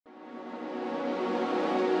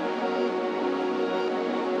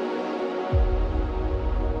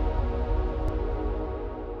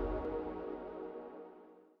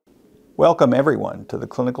Welcome everyone to the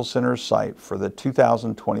Clinical Center's site for the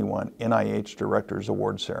 2021 NIH Directors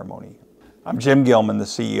Award Ceremony. I'm Jim Gilman, the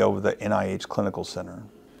CEO of the NIH Clinical Center.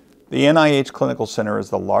 The NIH Clinical Center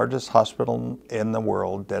is the largest hospital in the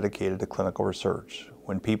world dedicated to clinical research.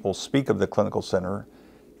 When people speak of the Clinical Center,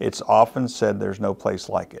 it's often said there's no place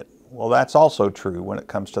like it. Well, that's also true when it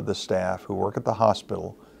comes to the staff who work at the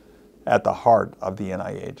hospital at the heart of the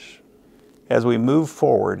NIH. As we move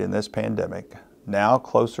forward in this pandemic, now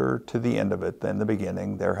closer to the end of it than the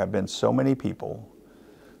beginning, there have been so many people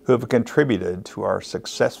who have contributed to our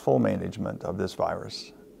successful management of this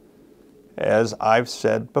virus. As I've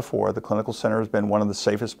said before, the Clinical Center has been one of the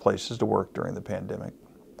safest places to work during the pandemic.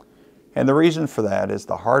 And the reason for that is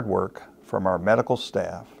the hard work from our medical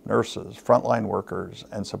staff, nurses, frontline workers,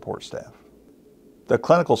 and support staff. The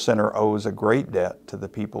Clinical Center owes a great debt to the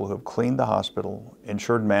people who have cleaned the hospital,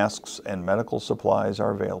 ensured masks and medical supplies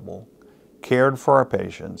are available, cared for our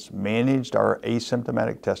patients, managed our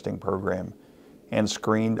asymptomatic testing program, and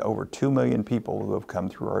screened over 2 million people who have come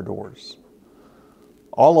through our doors.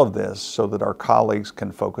 All of this so that our colleagues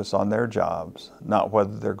can focus on their jobs, not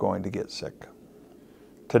whether they're going to get sick.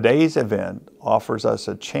 Today's event offers us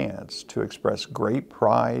a chance to express great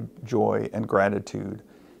pride, joy, and gratitude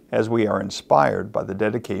as we are inspired by the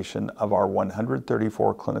dedication of our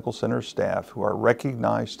 134 Clinical Center staff who are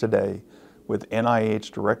recognized today with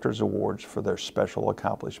NIH Directors Awards for their special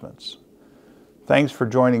accomplishments. Thanks for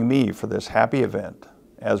joining me for this happy event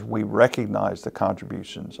as we recognize the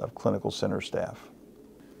contributions of Clinical Center staff.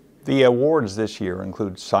 The awards this year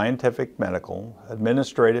include scientific, medical,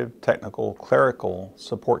 administrative, technical, clerical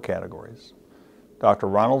support categories. Dr.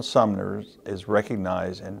 Ronald Sumner is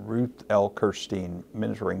recognized in Ruth L. Kirstein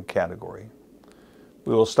Mentoring category.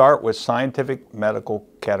 We will start with scientific medical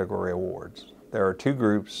category awards. There are 2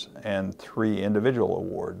 groups and 3 individual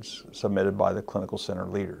awards submitted by the Clinical Center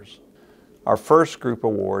leaders. Our first group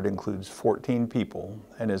award includes 14 people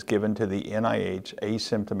and is given to the NIH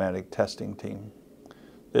asymptomatic testing team.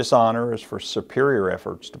 This honor is for superior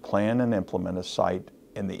efforts to plan and implement a site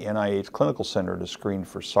in the NIH Clinical Center to screen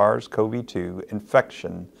for SARS-CoV-2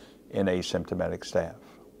 infection in asymptomatic staff.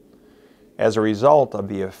 As a result of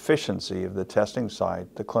the efficiency of the testing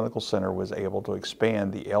site, the Clinical Center was able to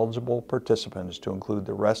expand the eligible participants to include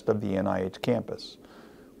the rest of the NIH campus,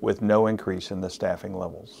 with no increase in the staffing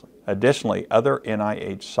levels. Additionally, other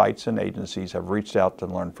NIH sites and agencies have reached out to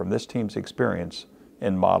learn from this team's experience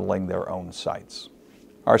in modeling their own sites.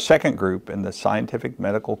 Our second group in the scientific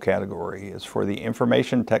medical category is for the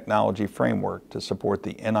information technology framework to support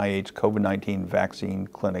the NIH COVID-19 vaccine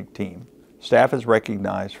clinic team. Staff is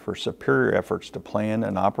recognized for superior efforts to plan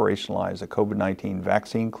and operationalize a COVID-19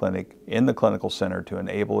 vaccine clinic in the Clinical Center to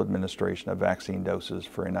enable administration of vaccine doses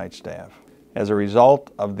for NIH staff. As a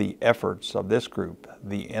result of the efforts of this group,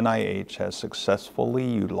 the NIH has successfully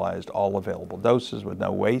utilized all available doses with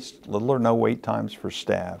no waste, little or no wait times for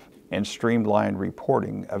staff, and streamlined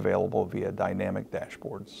reporting available via dynamic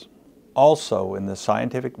dashboards. Also, in the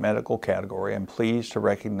scientific medical category, I'm pleased to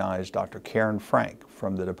recognize Dr. Karen Frank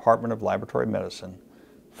from the Department of Laboratory Medicine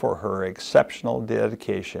for her exceptional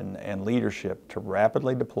dedication and leadership to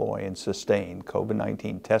rapidly deploy and sustain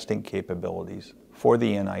COVID-19 testing capabilities for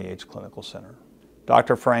the NIH Clinical Center.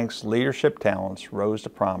 Dr. Frank's leadership talents rose to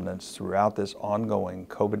prominence throughout this ongoing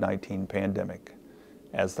COVID-19 pandemic.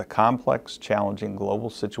 As the complex, challenging global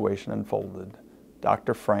situation unfolded,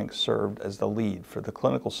 Dr. Frank served as the lead for the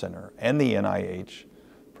Clinical Center and the NIH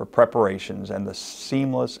for preparations and the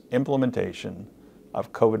seamless implementation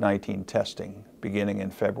of COVID-19 testing beginning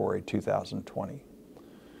in February 2020.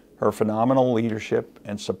 Her phenomenal leadership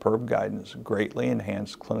and superb guidance greatly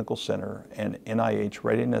enhanced Clinical Center and NIH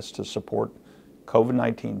readiness to support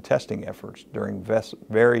COVID-19 testing efforts during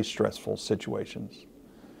very stressful situations.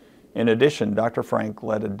 In addition, Dr. Frank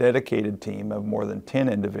led a dedicated team of more than 10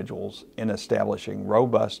 individuals in establishing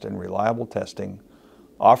robust and reliable testing,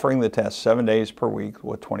 offering the test 7 days per week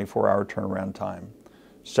with 24-hour turnaround time,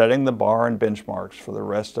 setting the bar and benchmarks for the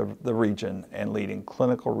rest of the region and leading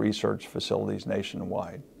clinical research facilities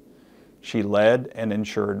nationwide. She led and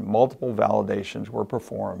ensured multiple validations were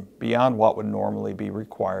performed beyond what would normally be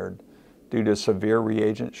required due to severe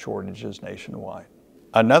reagent shortages nationwide.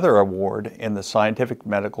 Another award in the scientific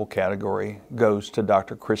medical category goes to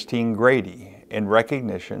Dr. Christine Grady in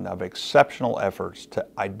recognition of exceptional efforts to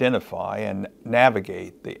identify and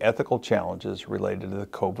navigate the ethical challenges related to the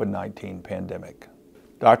COVID-19 pandemic.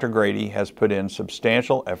 Dr. Grady has put in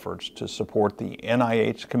substantial efforts to support the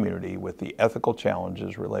NIH community with the ethical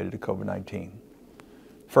challenges related to COVID-19.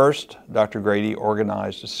 First, Dr. Grady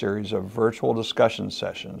organized a series of virtual discussion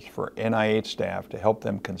sessions for NIH staff to help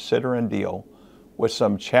them consider and deal with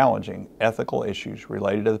some challenging ethical issues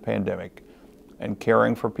related to the pandemic and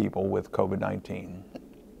caring for people with COVID-19.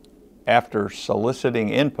 After soliciting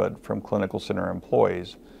input from clinical center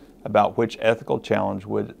employees about which ethical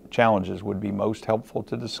challenges would be most helpful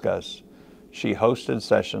to discuss, she hosted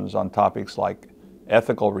sessions on topics like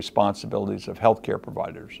ethical responsibilities of healthcare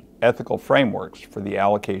providers, ethical frameworks for the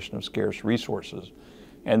allocation of scarce resources,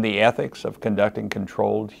 and the ethics of conducting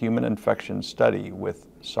controlled human infection study with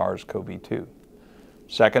SARS-CoV-2.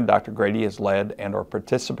 Second, Dr. Grady has led and/or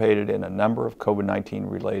participated in a number of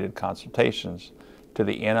COVID-19 related consultations to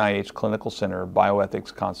the NIH Clinical Center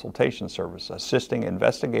Bioethics Consultation Service, assisting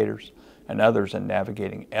investigators and others in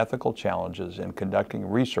navigating ethical challenges in conducting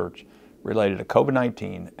research related to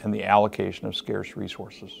COVID-19 and the allocation of scarce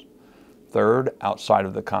resources. Third, outside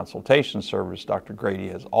of the consultation service, Dr. Grady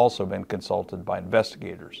has also been consulted by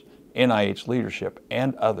investigators, NIH leadership,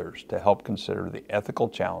 and others to help consider the ethical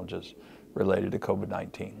challenges related to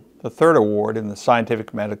COVID-19. The third award in the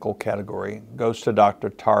scientific medical category goes to Dr.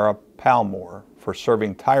 Tara Palmore for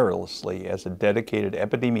serving tirelessly as a dedicated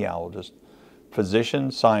epidemiologist,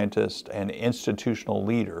 physician, scientist, and institutional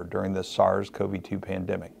leader during the SARS-CoV-2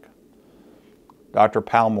 pandemic. Dr.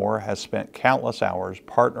 Palmore has spent countless hours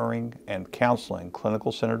partnering and counseling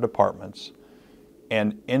clinical center departments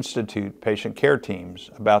and institute patient care teams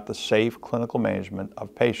about the safe clinical management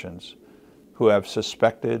of patients who have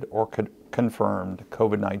suspected or confirmed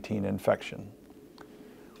COVID-19 infection.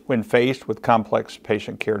 When faced with complex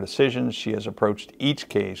patient care decisions, she has approached each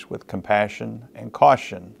case with compassion and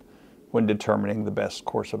caution when determining the best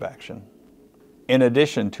course of action. In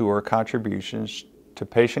addition to her contributions to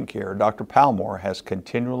patient care, Dr. Palmore has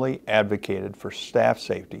continually advocated for staff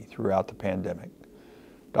safety throughout the pandemic.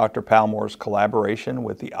 Dr. Palmore's collaboration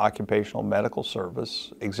with the Occupational Medical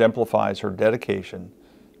Service exemplifies her dedication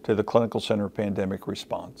to the clinical center pandemic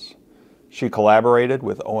response. She collaborated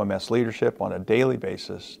with OMS leadership on a daily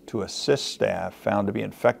basis to assist staff found to be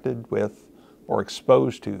infected with or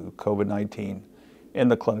exposed to COVID-19 in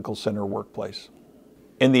the clinical center workplace.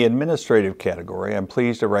 In the administrative category, I'm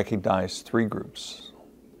pleased to recognize three groups.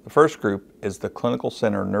 The first group is the Clinical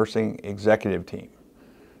Center Nursing Executive Team,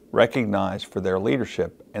 recognized for their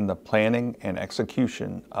leadership in the planning and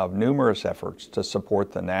execution of numerous efforts to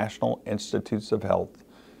support the National Institutes of Health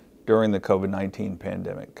during the COVID-19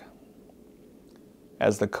 pandemic.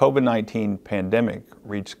 As the COVID-19 pandemic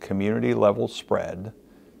reached community-level spread,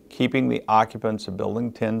 keeping the occupants of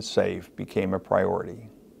Building 10 safe became a priority.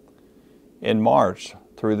 In March,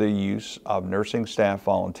 through the use of nursing staff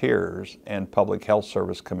volunteers and Public Health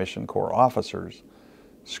Service Commission Corps officers,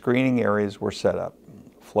 screening areas were set up,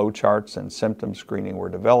 flowcharts and symptom screening were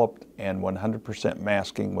developed, and 100%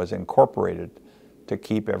 masking was incorporated to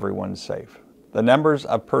keep everyone safe. The numbers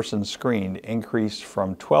of persons screened increased from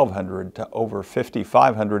 1,200 to over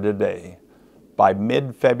 5,500 a day. By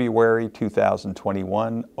mid-February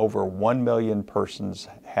 2021, over 1 million persons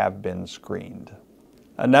have been screened.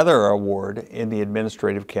 Another award in the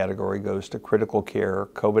administrative category goes to Critical Care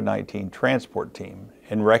COVID-19 Transport Team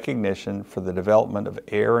in recognition for the development of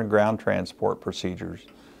air and ground transport procedures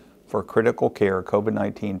for critical care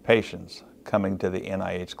COVID-19 patients coming to the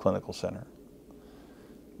NIH Clinical Center.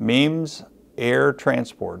 MEMS air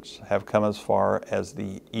transports have come as far as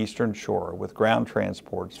the Eastern Shore, with ground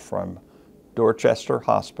transports from Dorchester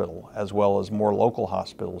Hospital as well as more local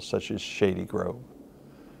hospitals such as Shady Grove.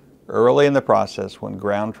 Early in the process, when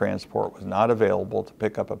ground transport was not available to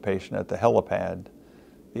pick up a patient at the helipad,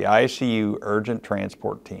 the ICU Urgent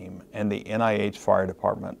Transport Team and the NIH Fire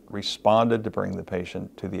Department responded to bring the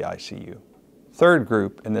patient to the ICU. Third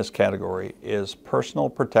group in this category is Personal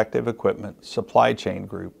Protective Equipment Supply Chain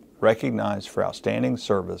Group, recognized for outstanding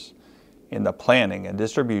service in the planning and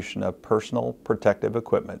distribution of personal protective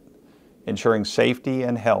equipment, ensuring safety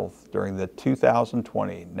and health during the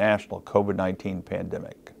 2020 national COVID-19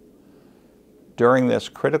 pandemic. During this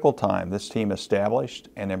critical time, this team established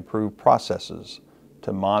and improved processes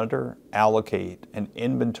to monitor, allocate, and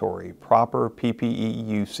inventory proper PPE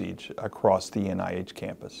usage across the NIH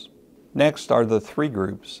campus. Next are the three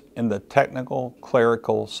groups in the Technical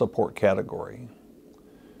Clerical Support category.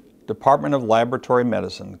 Department of Laboratory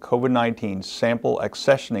Medicine COVID-19 Sample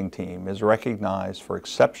Accessioning Team is recognized for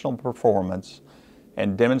exceptional performance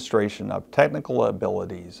and demonstration of technical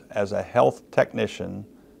abilities as a health technician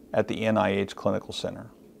at the NIH Clinical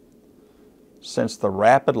Center. Since the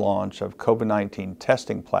rapid launch of COVID-19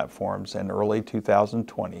 testing platforms in early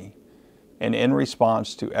 2020, and in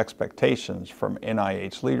response to expectations from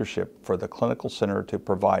NIH leadership for the Clinical Center to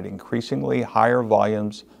provide increasingly higher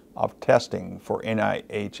volumes of testing for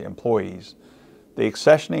NIH employees, The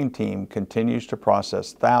accessioning team continues to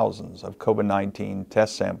process thousands of COVID-19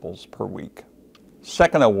 test samples per week.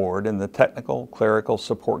 Second award in the Technical Clerical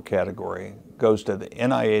Support category goes to the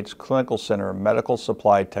NIH Clinical Center Medical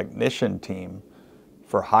Supply Technician team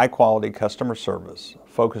for high-quality customer service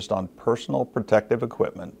focused on personal protective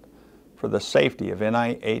equipment for the safety of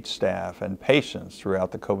NIH staff and patients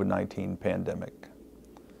throughout the COVID-19 pandemic.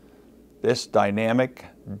 This dynamic,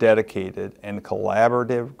 dedicated, and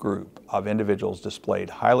collaborative group of individuals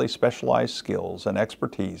displayed highly specialized skills and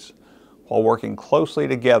expertise while working closely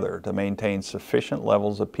together to maintain sufficient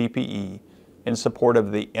levels of PPE in support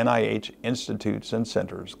of the NIH institutes and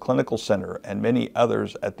centers, clinical center, and many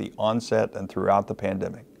others at the onset and throughout the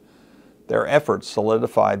pandemic. Their efforts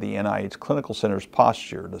solidified the NIH Clinical Center's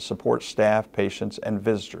posture to support staff, patients, and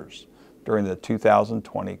visitors during the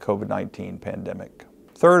 2020 COVID-19 pandemic.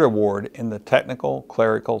 Third award in the Technical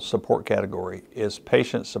Clerical Support category is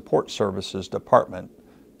Patient Support Services Department,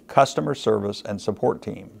 Customer Service and Support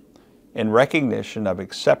Team, in recognition of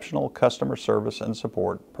exceptional customer service and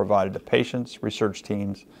support provided to patients, research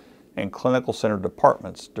teams, and clinical center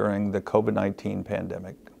departments during the COVID-19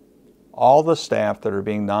 pandemic. All the staff that are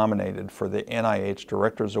being nominated for the NIH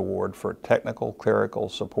Director's Award for Technical Clerical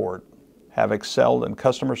Support have excelled in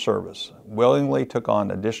customer service, willingly took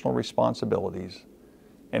on additional responsibilities,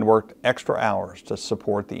 and worked extra hours to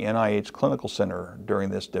support the NIH Clinical Center during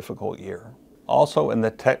this difficult year. Also in the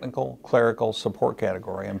Technical Clerical Support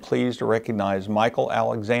category, I'm pleased to recognize Michael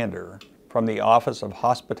Alexander from the Office of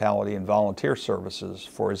Hospitality and Volunteer Services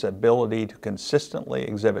for his ability to consistently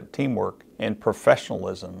exhibit teamwork and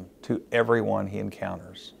professionalism to everyone he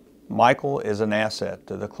encounters. Michael is an asset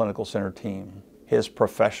to the Clinical Center team. His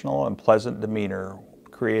professional and pleasant demeanor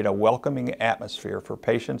create a welcoming atmosphere for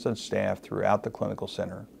patients and staff throughout the Clinical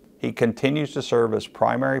Center. He continues to serve as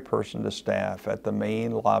primary person to staff at the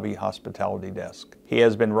main lobby hospitality desk. He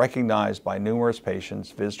has been recognized by numerous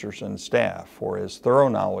patients, visitors, and staff for his thorough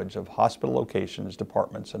knowledge of hospital locations,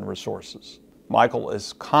 departments, and resources. Michael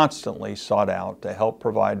is constantly sought out to help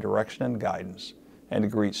provide direction and guidance and to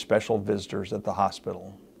greet special visitors at the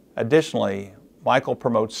hospital. Additionally, Michael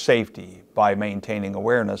promotes safety by maintaining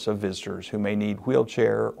awareness of visitors who may need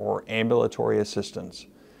wheelchair or ambulatory assistance,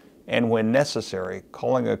 and when necessary,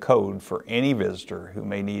 calling a code for any visitor who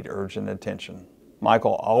may need urgent attention.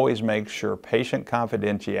 Michael always makes sure patient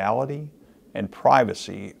confidentiality and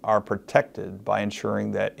privacy are protected by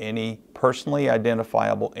ensuring that any personally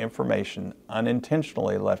identifiable information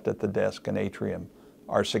unintentionally left at the desk and atrium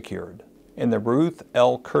are secured. In the Ruth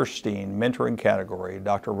L. Kirstein mentoring category,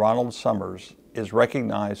 Dr. Ronald Summers is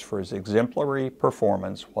recognized for his exemplary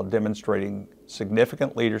performance while demonstrating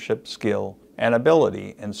significant leadership skill and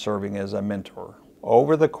ability in serving as a mentor.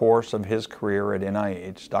 Over the course of his career at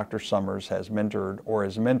NIH, Dr. Summers has mentored or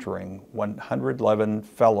is mentoring 111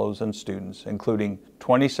 fellows and students, including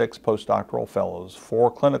 26 postdoctoral fellows, 4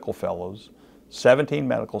 clinical fellows, 17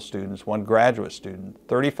 medical students, 1 graduate student,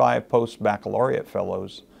 35 post-baccalaureate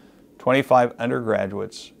fellows, 25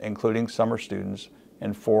 undergraduates, including summer students,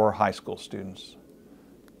 and 4 high school students.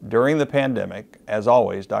 During the pandemic, as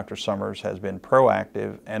always, Dr. Summers has been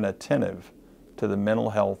proactive and attentive to the mental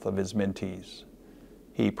health of his mentees.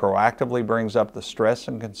 He proactively brings up the stress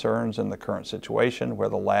and concerns in the current situation where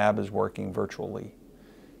the lab is working virtually.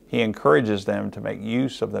 He encourages them to make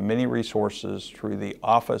use of the many resources through the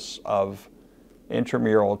Office of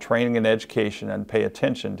Intramural Training and Education and pay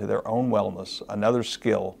attention to their own wellness, another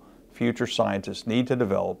skill future scientists need to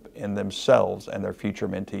develop in themselves and their future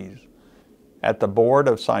mentees. At the Board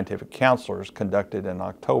of Scientific Counselors conducted in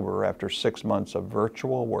October after 6 months of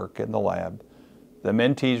virtual work in the lab, the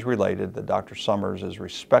mentees related that Dr. Summers is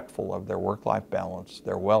respectful of their work-life balance,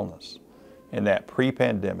 their wellness, and that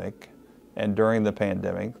pre-pandemic and during the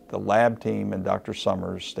pandemic, the lab team and Dr.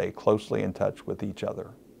 Summers stay closely in touch with each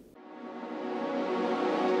other.